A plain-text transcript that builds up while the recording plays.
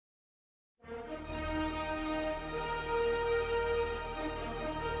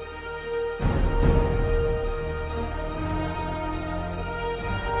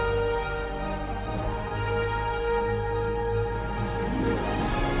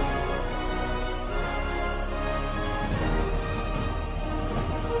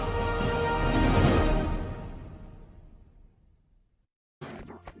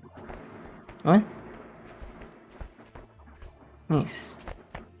Nice.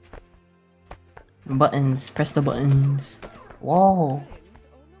 Buttons. Press the buttons. Whoa.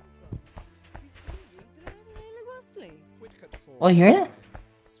 Oh, you hear that?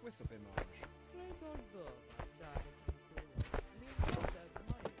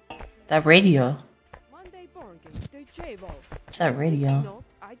 That radio. What's that radio?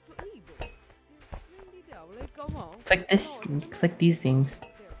 It's like this. It's like these things.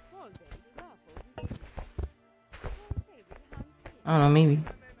 I don't know, maybe.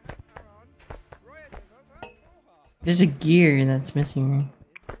 There's a gear that's missing.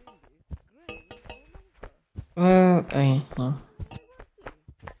 Okay, yeah.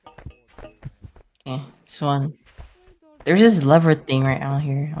 Okay, this one. There's this lever thing right out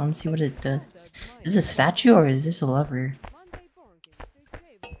here. I want to see what it does. Is this a statue or is this a lever?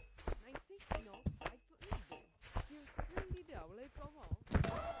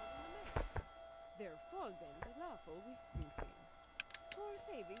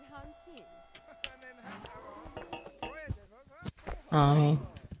 Oh, okay.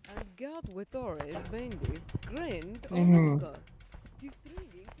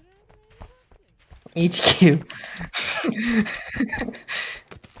 HQ.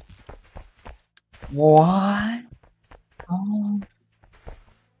 What? Oh.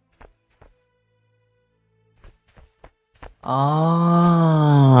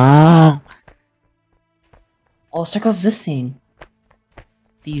 Oh. Oh, circles this thing.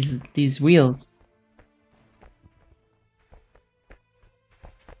 These wheels.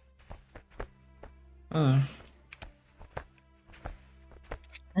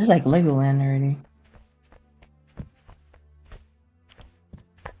 This is like Legoland already.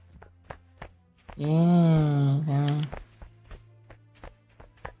 Yeah.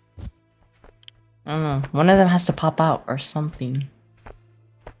 I don't know. One of them has to pop out or something.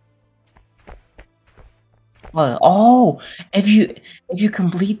 Well, oh, if you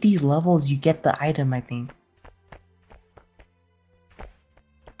complete these levels, you get the item, I think.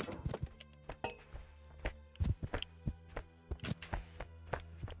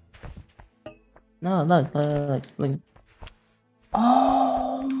 No, look.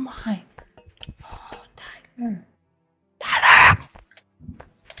 Oh my. Oh, Tyler.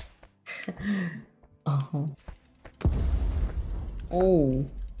 Oh. Oh.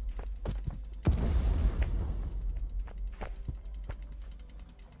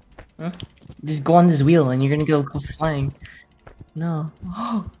 Huh? Just go on this wheel and you're gonna go flying. No.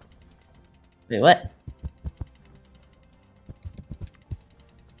 Oh. Wait, what?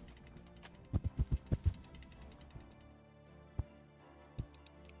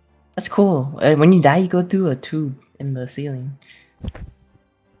 That's cool. When you die, you go through a tube in the ceiling.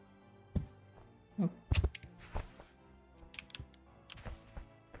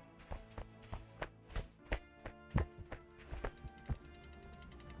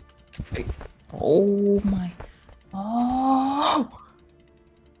 Wait. Oh my. Oh.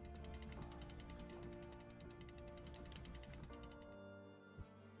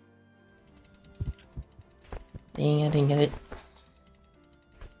 Dang, I didn't get it.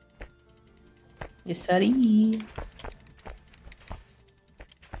 Yes, sorry.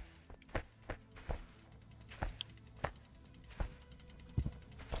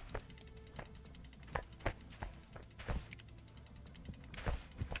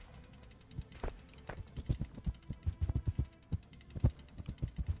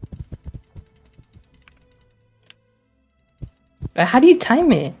 But how do you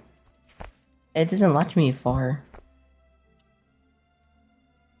time it? It doesn't launch me far.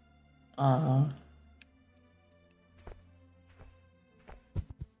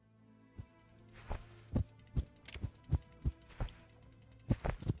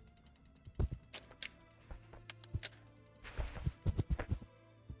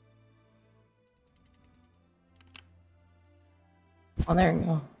 Oh, there we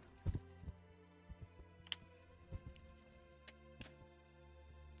go.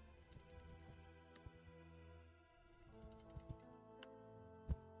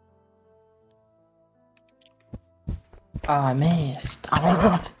 Oh, I missed.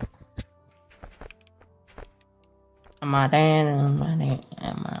 Oh. Am I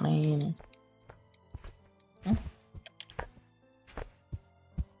in? Hmm?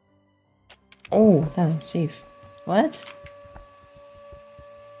 Oh, that's safe. What?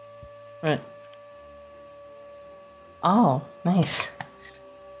 What? Oh, nice.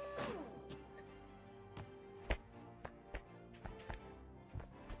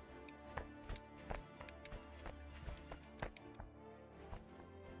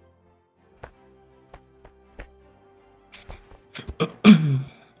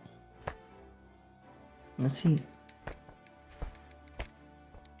 Let's see.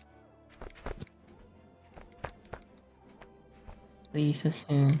 Please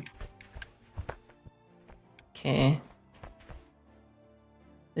assume. Okay.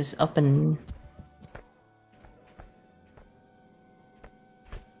 This up and...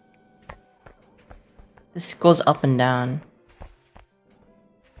 This goes up and down.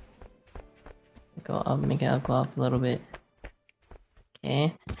 Go up, make it go up a little bit.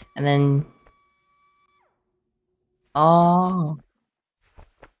 Okay. And then... Oh!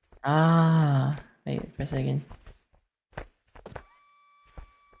 Ah! Wait for a second.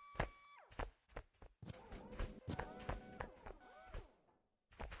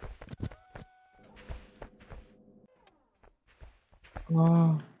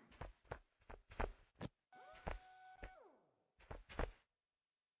 Oh.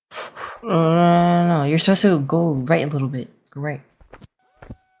 No, you're supposed to go right a little bit. Go right.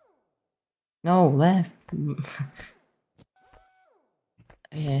 No, left.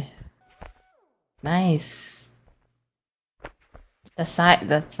 Yeah. Nice. That's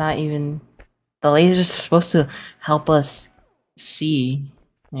not even... The laser's supposed to help us see.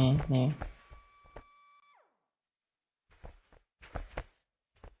 Yeah, yeah.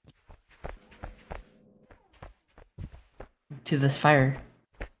 To this fire.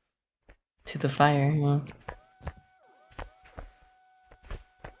 To the fire, yeah.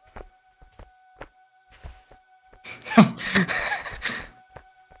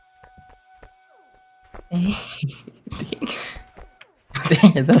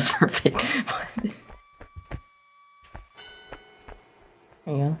 There, that's perfect.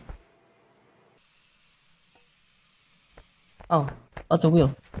 There you go. Oh, that's a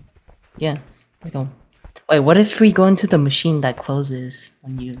wheel. Yeah, let's go. Wait, what if we go into the machine that closes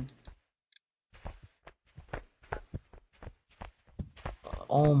when you...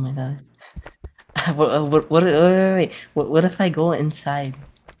 Oh my god. Wait. What if I go inside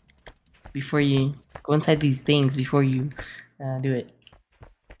before you... Go inside these things before you do it?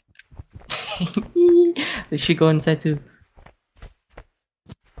 They should go inside too.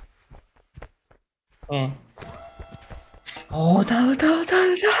 Yeah. Oh,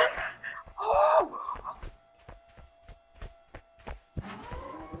 oh!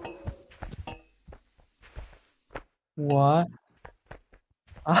 What?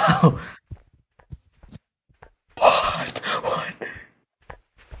 Oh. What?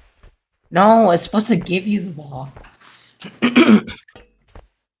 No, it's supposed to give you the ball.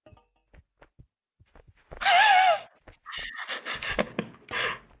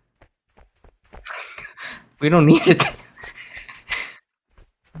 We don't need it.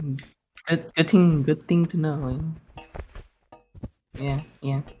 Good thing to know. Yeah,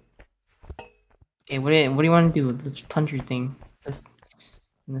 yeah. Okay, what do you want to do with the plunger thing?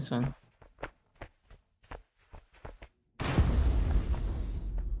 This one.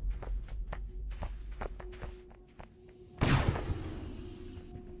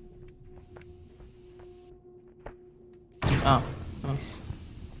 Oh, nice.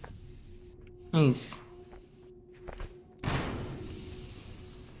 Nice.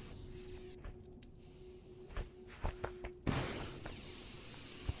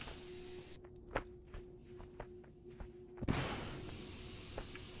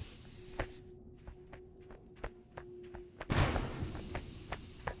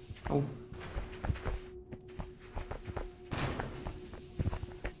 Oh.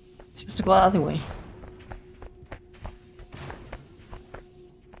 Supposed to go the other way.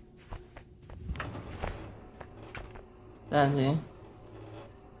 That's it.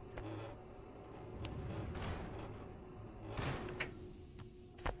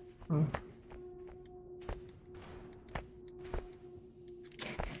 Hmm.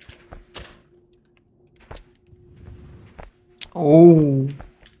 Oh.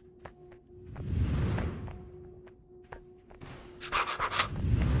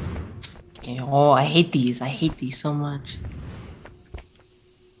 Okay, oh, I hate these. I hate these so much.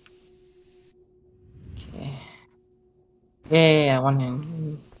 Okay. Yeah, one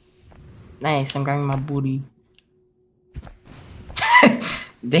hand. Nice, I'm grabbing my booty.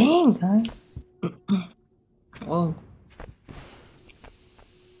 Dang, guy. Whoa.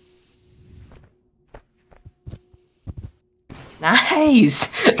 Nice!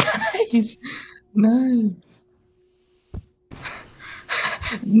 Nice! Nice!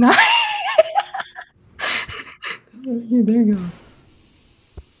 Nice! Okay, there you go.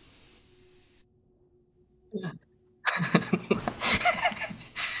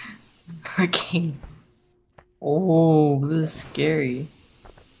 Okay. Oh, this is scary.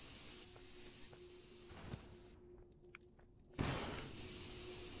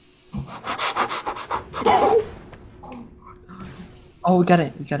 Oh, we got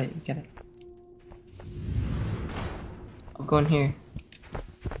it. We got it. We got it. I'll go in here.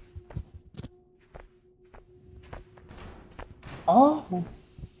 Oh!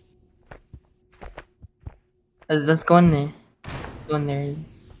 Let's go in there. Go in there.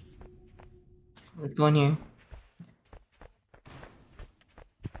 Let's go in here.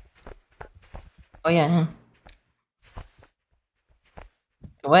 Oh yeah.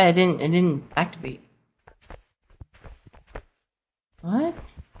 What? It didn't activate. What?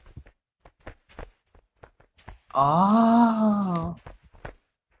 Oh.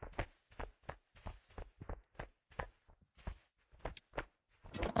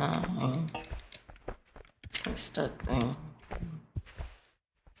 Yeah. I'm stuck there.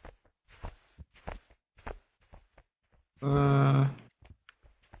 Mm.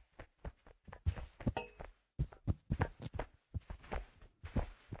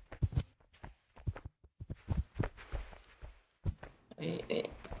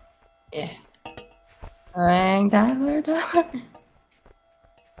 Yeah. Tyler.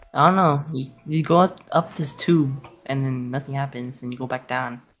 I don't know. You go up this tube and then nothing happens, and you go back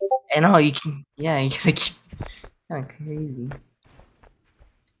down. And all you can, yeah, you gotta keep. It's kind of crazy.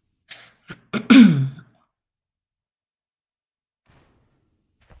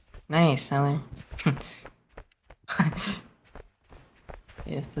 Nice, Tyler. Yeah,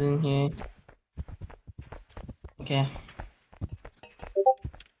 let's put it in here. Okay.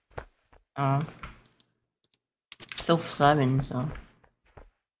 It's still 7, so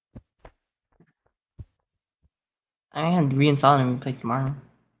I can reinstall it and replay tomorrow.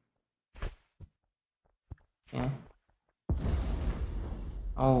 Yeah.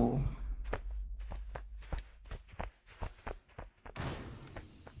 Oh.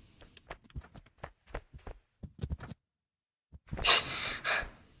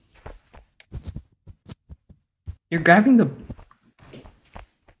 You're grabbing the.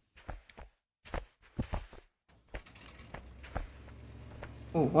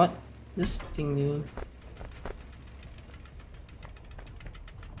 Oh, what? This thing, dude.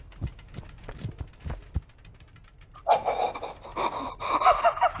 Oh,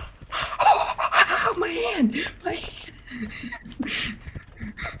 my hand! My hand!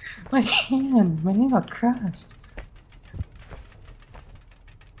 My hand! My hand got crushed.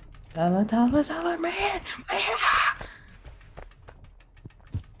 Dollar, man! My hand!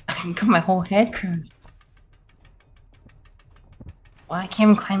 I got my whole head crushed. Why I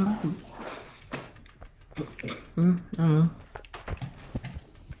can't even climb up? I don't know.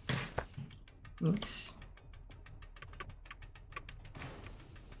 Thanks.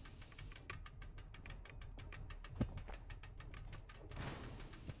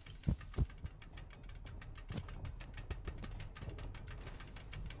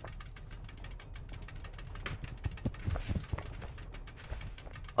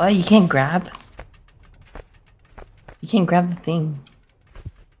 What? You can't grab? You can't grab the thing.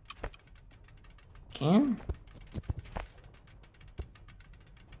 Can?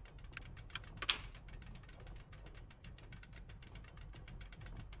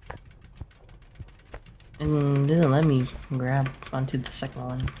 And it doesn't let me grab onto the second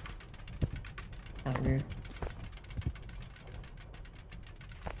one. Kinda weird.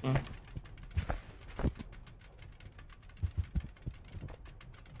 Yeah.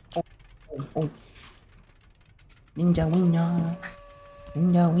 Oh. Ninja winja.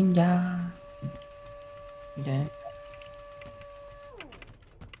 Ninja. Okay.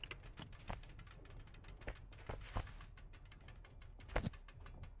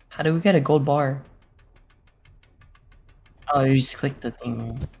 How do we get a gold bar? Oh, you just click the thing,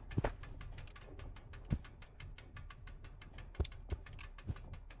 man.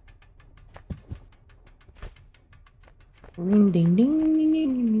 Ring ding ding ding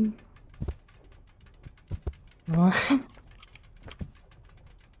ding ding. What?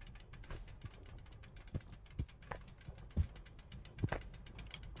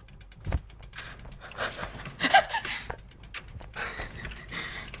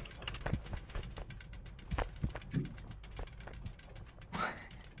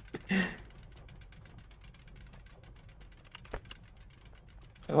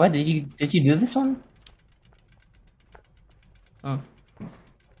 What did you do this one? Oh.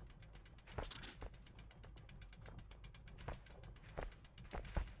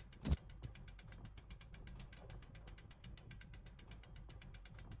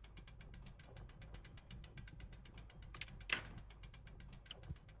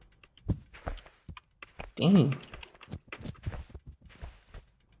 Dang.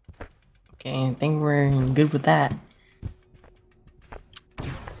 Okay, I think we're good with that.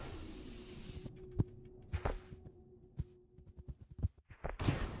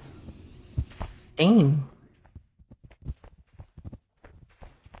 Dang.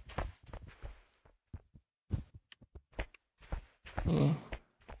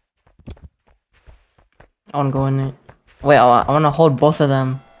 I wanna go in it. Wait, I wanna hold both of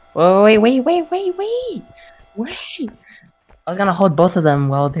them. Wait. I was gonna hold both of them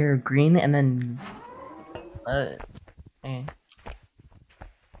while they're green and then okay.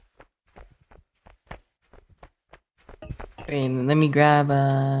 Okay, let me grab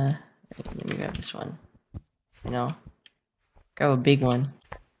this one. You know? Grab a big one.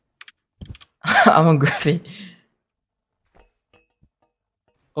 I'm gonna grab it.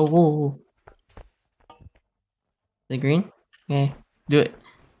 Oh, whoa. The green? Okay, do it.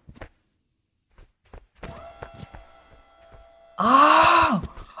 Oh!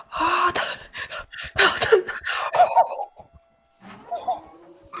 Oh!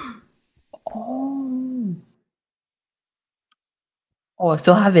 Oh! Oh, I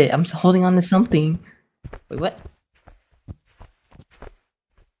still have it. I'm still holding on to something. Wait, what?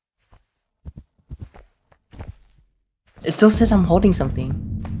 It still says I'm holding something.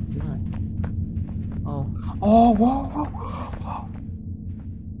 Oh. Oh, whoa.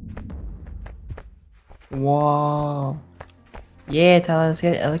 Whoa. Yeah, Tyler, let's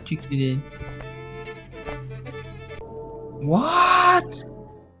get electrocuted. What?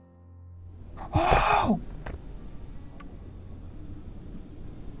 Oh!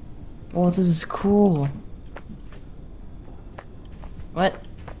 Oh, this is cool. What?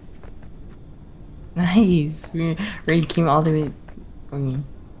 Nice. We already came all the way for me.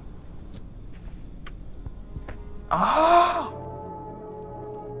 Oh!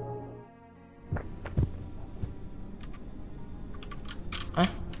 Huh?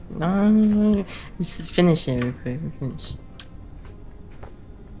 No. Let's finish it real quick. Finish.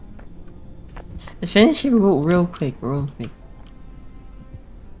 Let's finish it real quick. What?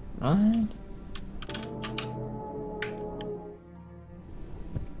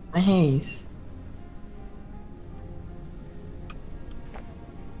 Nice.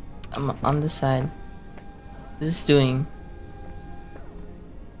 I'm on this side. What is this doing?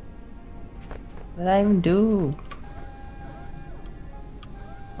 What did I even do?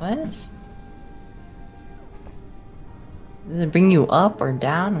 What? Does it bring you up or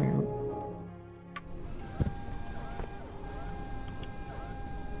down or?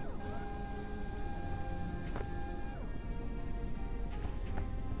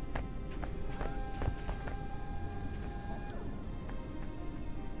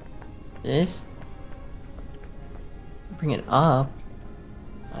 This? Bring it up?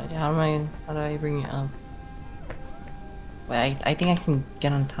 How do I bring it up? Wait, I think I can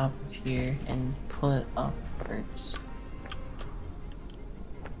get on top of here and pull it upwards.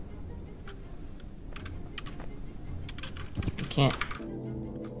 I can't.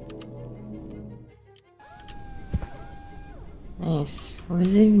 Nice. What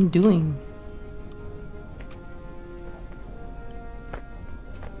is it even doing?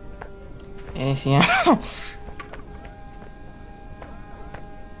 Yes, yeah.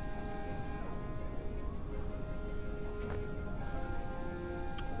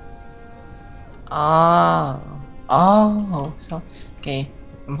 Oh, so okay.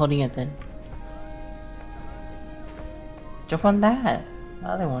 I'm holding it then. Jump on that. The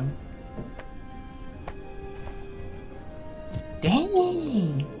other one.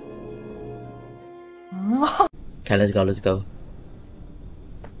 Dang. Okay, let's go.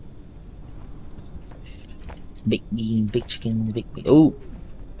 Big beans, big chickens, big beans. Oh,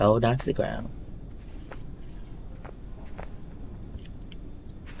 fell down to the ground.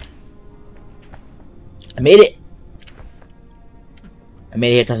 I made it. I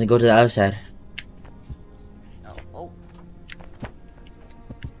made it here. Time to go to the other side. Oh.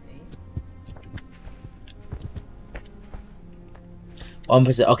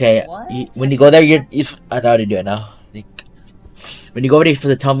 Okay. When you go there, I already do it now. When you go over there, you're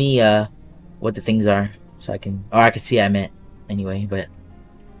supposed to tell me what the things are, so I can, or I can see. I meant anyway, but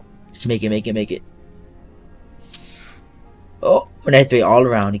just make it. Oh, when I have to wait all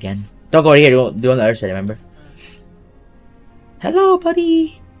around again. Don't go over here. Do on the other side. Remember? Hello,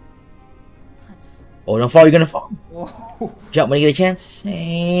 buddy. Oh, don't fall. You're gonna fall. Whoa. Jump when you get a chance.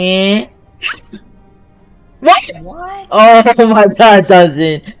 What? What? Oh my god,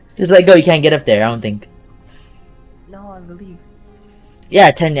 doesn't. Just let go. You can't get up there. I don't think. No, I believe.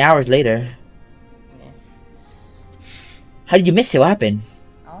 Yeah, 10 hours later. Yeah. How did you miss it? What happened?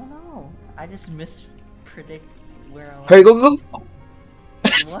 I don't know. I just mispredict where I was. Hurry, go.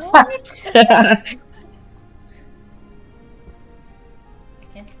 What? I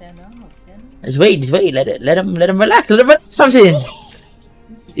can't stand up. Just wait. Let him relax. Let him relax. Something.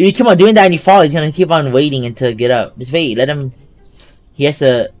 If you keep on doing that and you fall, he's gonna keep on waiting until get up. Just wait. Let him. He has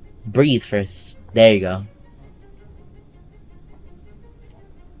to breathe first. There you go.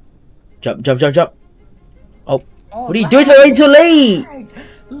 Jump. Oh, Oh, what are you doing? Why are you so late?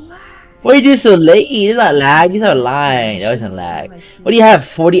 Why are you doing so late? It's not lag. It's not lag. That wasn't lag. What do you have?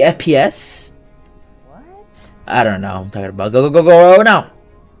 40 FPS? What? I don't know. I'm talking about. Go now.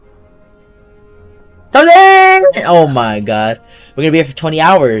 Tony! Oh my god. We're gonna be here for 20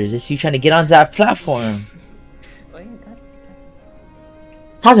 hours. It's you trying to get onto that platform. Wait, that's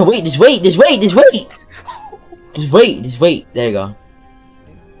Taza, wait. Just wait. Just wait. Just wait. Just wait. Just wait. There you go.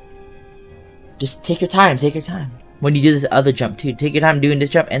 Just take your time. Take your time. When you do this other jump too, take your time doing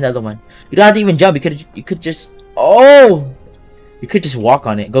this jump and the other one. You don't have to even jump. You could just you could just walk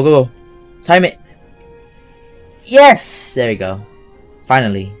on it. Go. Time it. Yes. There you go.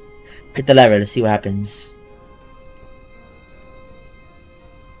 Finally, hit the lever. Let's see what happens.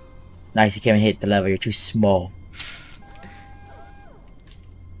 Nice. You can't even hit the lever. You're too small.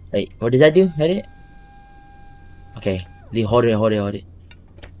 Wait. What does that do? Hit it. Okay. Hold it.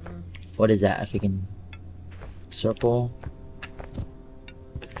 What is that? A freaking circle.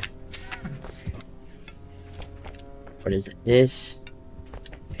 What is it? This.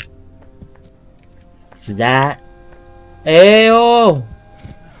 Is that? Ayo!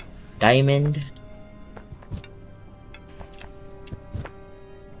 Diamond.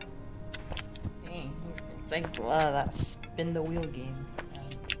 It's like that spin the wheel game.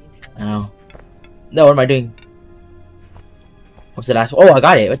 I know. No, what am I doing? What's the last one? Oh, I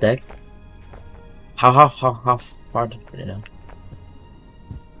got it. What the heck? How far did it know?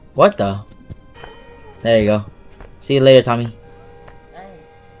 What the? There you go. See you later, Tommy.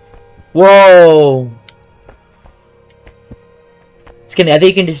 Whoa! Skinny, I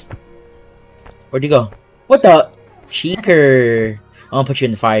think you can just... Where'd you go? What the? Cheeker! I'm gonna put you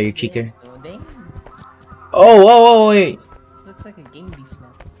in the fire, you cheeker. Oh, wait. This looks like a game beast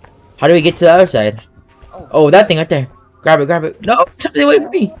map. How do we get to the other side? Oh, that thing right there. Grab it. No, something away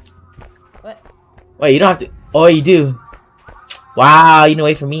from me. What? Wait, you don't have to. Oh, you do. Wow, you know,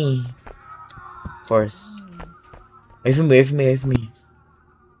 wait for me. Of course. Wait for me.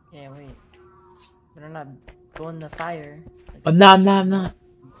 Yeah, wait. Better not go in the fire. I'm not. I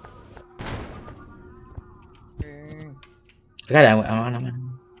got it.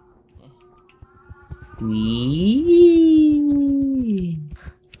 I'm. Wee.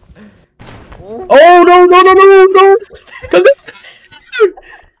 Oh no!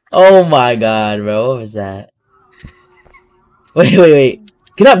 Oh my god, bro. What was that? Wait.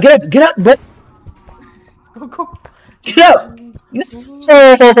 Get up, bro. Go. Get up! No!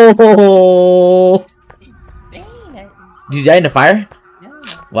 Did you die in the fire? Yeah.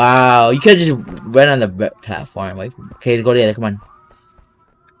 Wow, you could have just went on the platform. Okay, go together. Come on.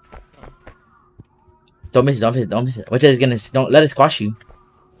 Don't miss it. Which is gonna don't let it squash you.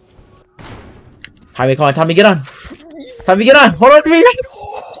 Tommy, come on, Tommy, get on. Hold on, baby.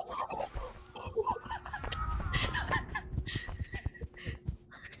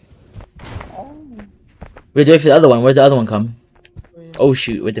 We have to wait for the other one. Where's the other one come? Oh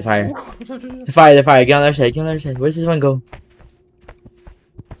shoot, with the fire. The fire. Get on the other side. Where's this one go?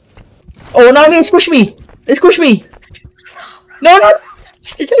 Oh no, it squished me. No.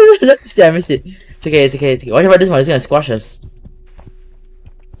 I missed it. It's okay. What about this one? It's gonna squash us.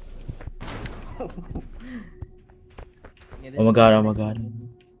 Oh my god.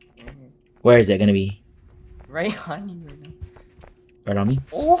 Where is it gonna be? Right on you right now. Right on me?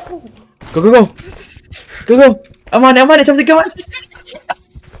 Oh! Go! I'm on it, something, come on!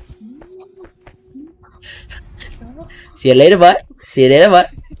 See you later, bud.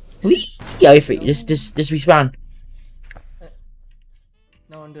 Whee! Yeah, wait for you. Just respawn.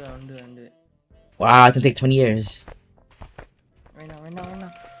 No, undo it. Wow, it's gonna take 20 years. Right now.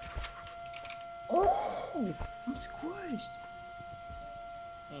 Oh! I'm squished.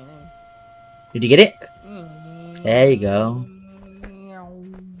 Did you get it? There you go.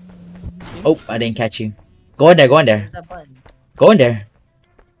 Oh, I didn't catch you. Go in there. Go in there.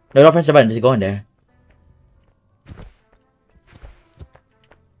 No, don't press the button. Just go in there.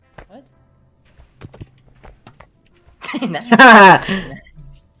 What?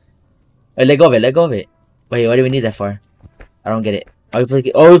 Wait, let go of it. Wait, what do we need that for? I don't get it. Oh, we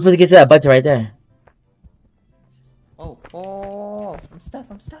supposed to get to that button right there. Oh,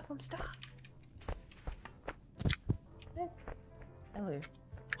 I'm stuck. Hello.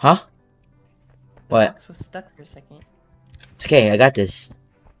 Huh? What? The box was stuck for a second. It's okay, I got this.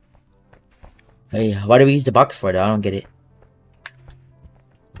 Hey, why do we use the box for though? I don't get it.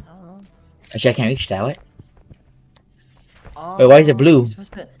 I don't know. Actually, I can't reach that. What? Oh, wait, why is it blue?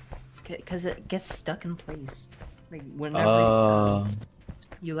 Because it gets stuck in place. Like whenever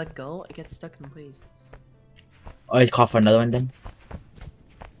you let go, it gets stuck in place. Oh, you call for another one then?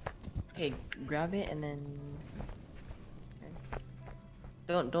 Okay, grab it and then.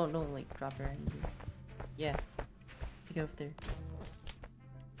 Don't like drop it or anything. Yeah, stick it up there.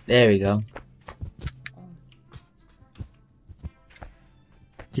 There we go. Oh,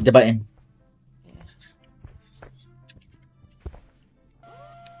 Hit the button. yeah.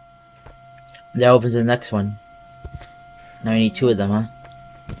 That opens the next one. Now we need 2 of them, huh?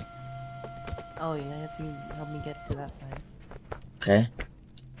 Oh yeah, you have to help me get to that side. Okay.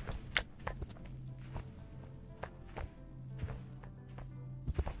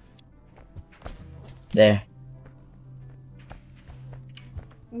 There.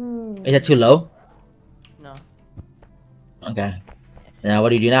 Ooh. Is that too low? No. Okay. Now what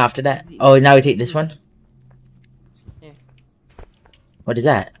do you do now after that? Oh, now we take this one? Yeah. What is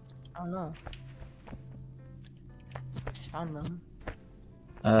that? I don't know. Just found them.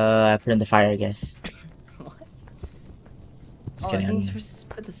 I put in the fire, I guess. What? Just Oh, I kidding. think you're supposed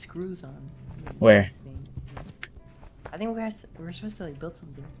to put the screws on. Where? These things. I think we're supposed to like build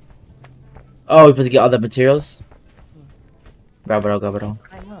something. Oh, we're supposed to get all the materials? Grab it all, grab it all.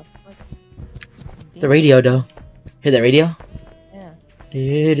 I know. What? The radio, though. Hear that radio? Yeah.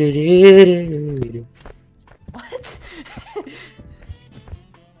 What?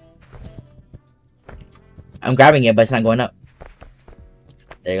 I'm grabbing it, but it's not going up.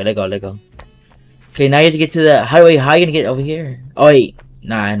 There you go, let go. Okay, now you have to get to the... How are you gonna get over here? Oh, wait.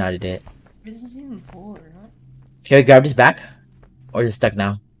 Nah, I know how to do it. This is even for, huh? Can we grab this back? Or is it stuck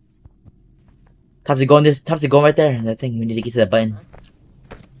now? Topsy, go right there. That thing, we need to get to that button.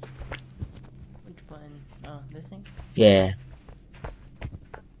 Which button? Oh, this thing? Yeah.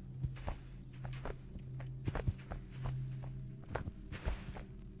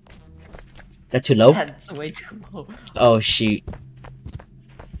 That's too low? That's way too low. Oh, shoot.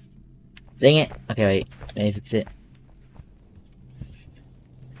 Dang it. Okay, wait. Let me fix it.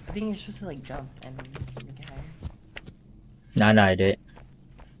 I think you're supposed to like jump and make it higher. No, I know how to do it.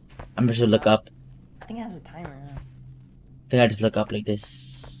 I'm just gonna look up. I think it has a timer. Huh? I think I just look up like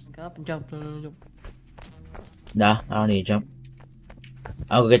this. Look up and jump. Jump. Nah, I don't need to jump.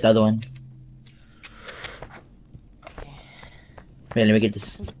 I'll go get the other one. Okay. Wait, let me get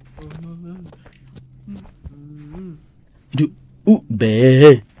this. Mm-hmm. Ooh,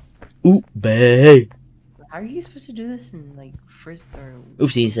 bae. Ooh, bae. How are you supposed to do this in like first or?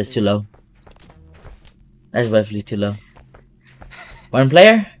 Oopsies, that's too low. That's definitely too low. 1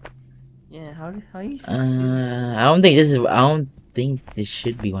 player? Yeah. How are you supposed to do this? I don't think this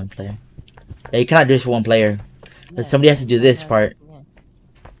should be 1 player. Yeah, you cannot do this for 1 player. But somebody has to do this part. Yeah.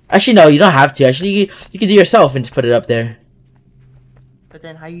 Actually, no, you don't have to. Actually, you can do it yourself and just put it up there. But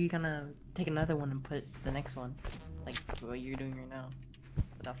then how are you gonna take another one and put the next one, like what you're doing right now,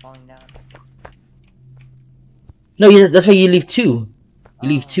 without falling down? No, yeah, that's why you leave 2. You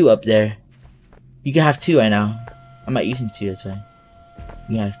leave 2 up there. You can have 2 right now. I'm not using 2, that's why.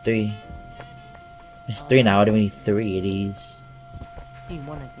 You can have 3. There's 3 now. Then we need 3 of these. I need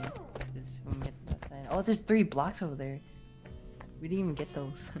 1, I think. Is when we get to that side. Oh, there's 3 blocks over there. We didn't even get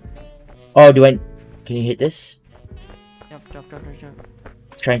those. Oh, do I? Can you hit this? Jump.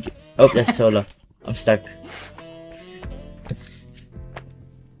 Trying to. Oh, that's solo. I'm stuck.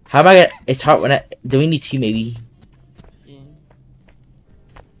 How am I gonna? It's hard when I. Do we need 2 maybe? Yeah.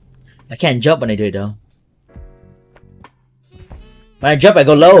 I can't jump when I do it though. When I jump, I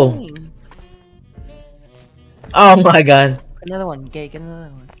go low. Oh my god. Another one. Get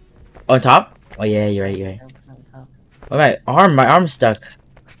another one. On top? Oh yeah, you're right. Jump on top. Oh, my arm's stuck.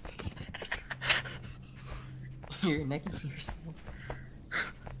 You're necking yourself.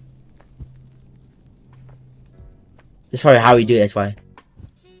 That's probably how we do it. That's why.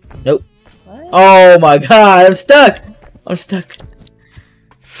 Nope. What? Oh my god, I'm stuck. I'm stuck.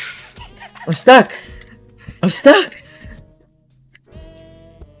 I'm stuck. I'm stuck.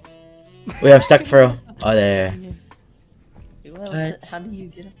 Wait, I'm stuck for real. Oh, there. What? How do you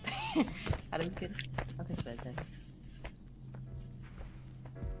get up there? How do you get up this side then?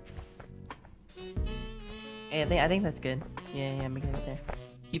 Yeah, I think that's good. Yeah, make it up there.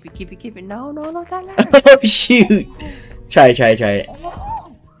 Keep it. No, that. Oh shoot! Try it.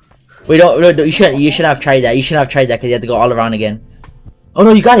 Oh. Wait, no, you shouldn't have tried that. You shouldn't have tried that because you have to go all around again. Oh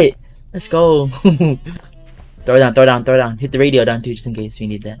no, you got it. Let's go. Throw it down. Hit the radio down too, just in case we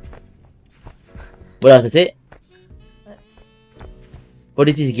need that. What else? That's it. What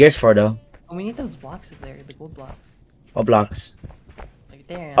is these gears for though? Oh, we need those blocks up there, the gold blocks. What blocks? Like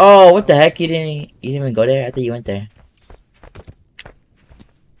there. Oh, what the heck? You didn't even go there? I thought you went there.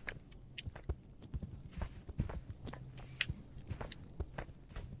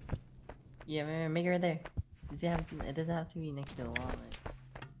 Yeah, make it right there. It doesn't have to be next to the wall.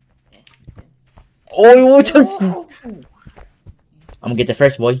 Right? Oh, just... I'm gonna get the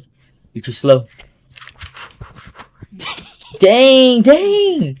first, boy. You're too slow. Dang,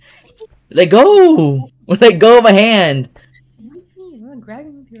 dang! Let go! Let go of my hand! I'm not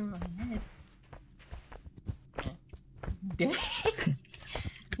grabbing with your head. Dang.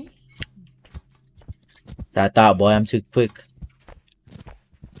 I thought, boy, I'm too quick.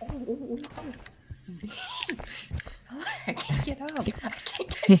 I can't get up. I can't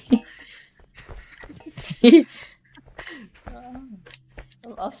get up.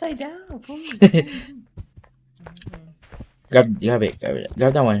 I'm upside down. Grab it.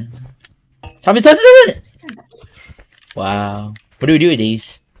 Grab that one. Top it! Wow. What do we do with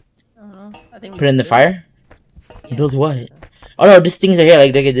these? I don't know. I think Put it in the fire? Yeah. Build what? Oh no, these things are here.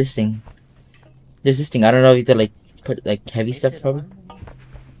 Like, look at this thing. There's this thing. I don't know if you have to like put like heavy stuff probably.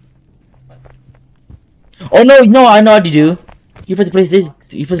 Oh no, I know what to do. You put the place this.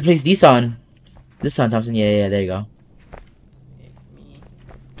 You put the place these on. This on, Thompson. Yeah, there you go.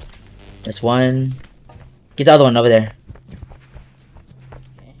 That's one. Get the other one over there.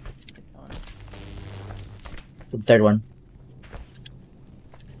 The third one.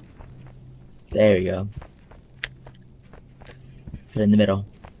 There we go. Put it in the middle.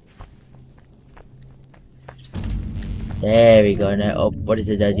 There we go. Now, oh, what is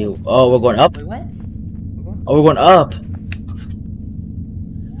it that do? Oh, we're going up. Wait, what? Oh, we're going up.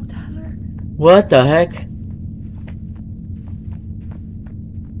 Oh, Tyler. What the heck?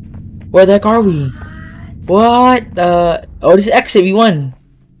 Where the heck are we? What? Oh, this is exit. We won.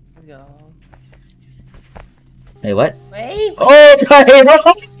 Let's go. Wait, what? Wait. Oh, sorry.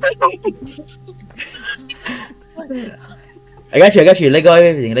 I got you. Let go of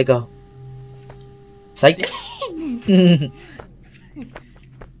everything. Let go. Psych.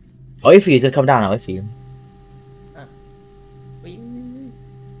 I'll wait for you to come down. I'll wait for you. Wait.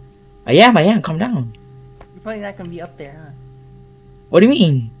 I am. Calm down. You're probably not gonna be up there, huh? What do you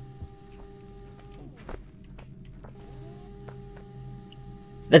mean?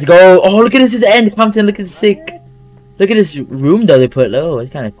 Let's go. Oh, look at this. This is the end. Compton, look at this sick. Look at this room though they put. Oh,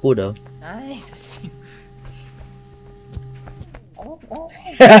 it's kind of cool though. Nice.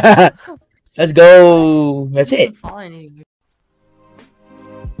 Let's go. That's it. Falling.